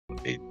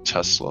a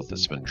Tesla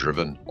that's been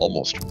driven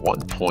almost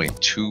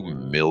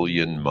 1.2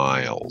 million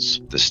miles.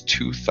 This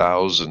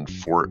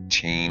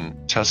 2014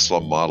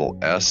 Tesla Model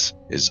S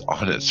is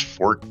on its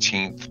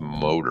 14th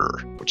motor,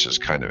 which is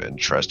kind of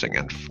interesting,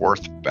 and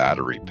 4th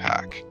battery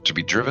pack. To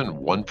be driven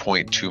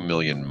 1.2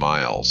 million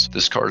miles,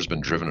 this car has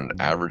been driven an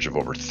average of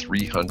over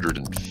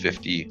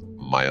 350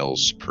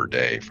 miles per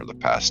day for the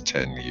past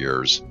 10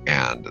 years,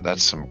 and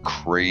that's some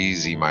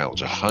crazy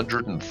mileage,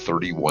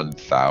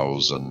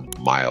 131,000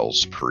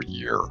 miles per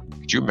year.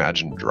 Could you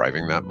imagine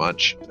driving that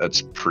much?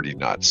 That's pretty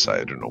nuts.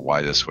 I don't know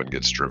why this one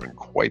gets driven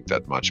quite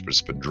that much, but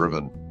it's been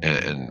driven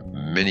in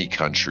many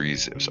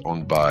countries. It was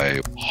owned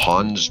by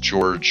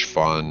George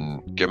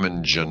Fun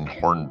Gimen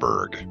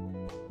Hornberg,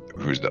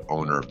 who's the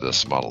owner of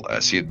this Model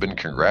S. He had been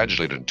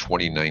congratulated in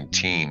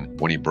 2019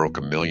 when he broke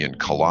 1 million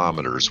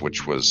kilometers,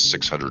 which was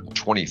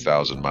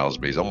 620,000 miles,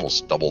 but he's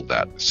almost doubled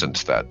that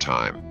since that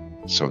time.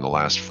 So in the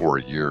last 4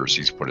 years,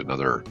 he's put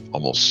another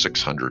almost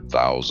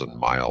 600,000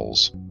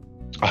 miles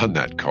on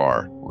that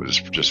car. It was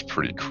just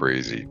pretty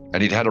crazy.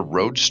 And he'd had a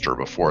Roadster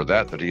before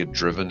that he had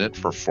driven it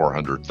for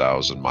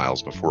 400,000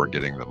 miles before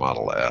getting the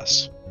Model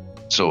S.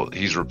 So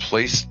he's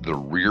replaced the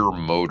rear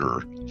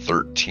motor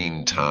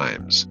 13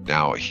 times.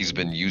 Now, he's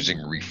been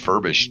using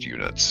refurbished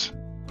units.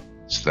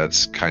 So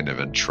that's kind of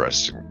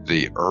interesting.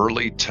 The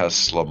early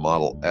Tesla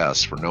Model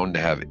S were known to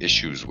have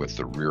issues with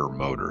the rear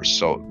motors.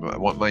 So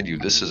mind you,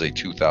 this is a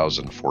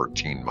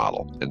 2014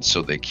 model. And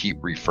so they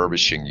keep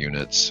refurbishing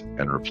units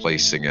and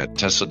replacing it.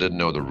 Tesla didn't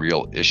know the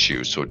real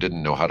issue, so it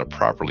didn't know how to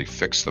properly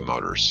fix the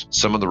motors.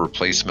 Some of the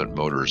replacement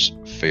motors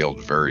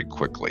failed very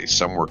quickly.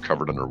 Some were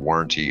covered under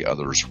warranty,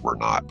 others were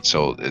not.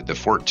 So the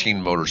 14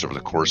 motors over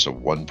the course of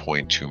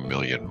 1.2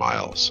 million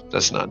miles.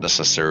 That's not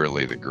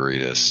necessarily the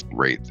greatest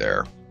rate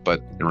there.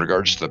 But in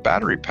regards to the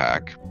battery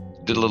pack,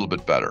 it did a little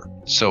bit better.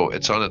 So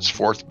it's on its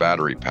 4th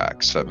battery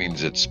pack. So that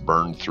means it's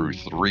burned through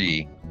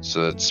 3.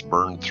 So it's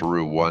burned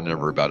through one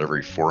about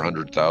every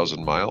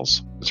 400,000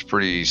 miles. It's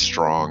pretty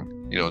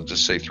strong. You know,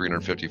 just say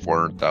 350,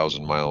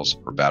 400,000 miles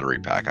per battery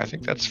pack. I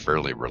think that's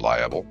fairly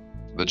reliable.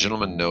 The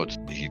gentleman notes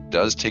he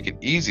does take it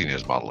easy in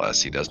his Model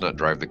S. He does not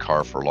drive the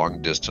car for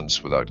long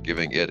distance without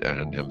giving it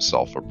and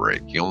himself a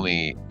break. He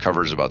only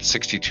covers about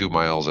 62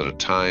 miles at a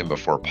time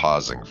before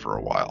pausing for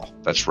a while.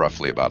 That's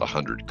roughly about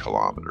 100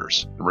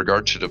 kilometers. In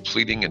regard to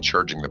depleting and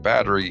charging the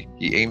battery,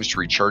 he aims to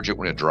recharge it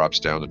when it drops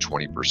down to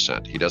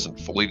 20%. He doesn't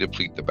fully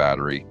deplete the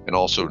battery and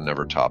also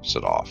never tops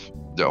it off.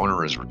 The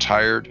owner is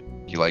retired.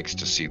 He likes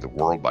to see the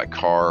world by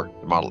car.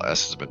 The Model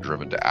S has been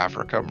driven to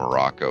Africa,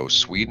 Morocco,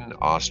 Sweden,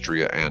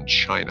 Austria, and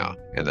China,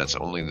 and that's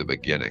only the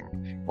beginning.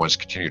 He wants to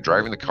continue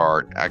driving the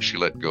car and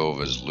actually let go of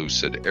his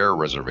Lucid Air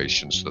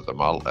reservation so that the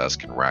Model S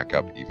can rack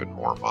up even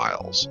more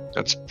miles.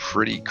 That's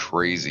pretty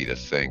crazy to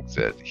think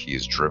that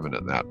he's driven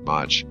it that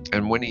much.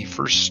 And when he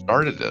first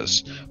started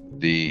this,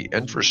 the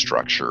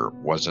infrastructure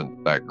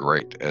wasn't that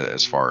great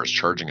as far as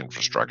charging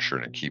infrastructure,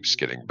 and it keeps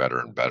getting better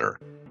and better.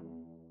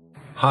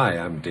 Hi,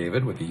 I'm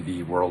David with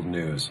EV World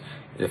News.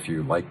 If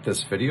you like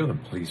this video, then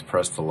please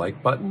press the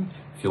like button.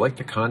 If you like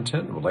the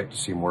content and would like to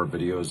see more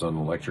videos on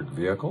electric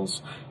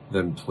vehicles,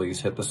 then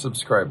please hit the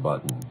subscribe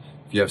button.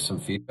 If you have some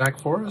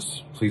feedback for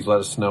us, please let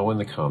us know in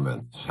the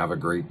comments. Have a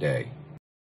great day.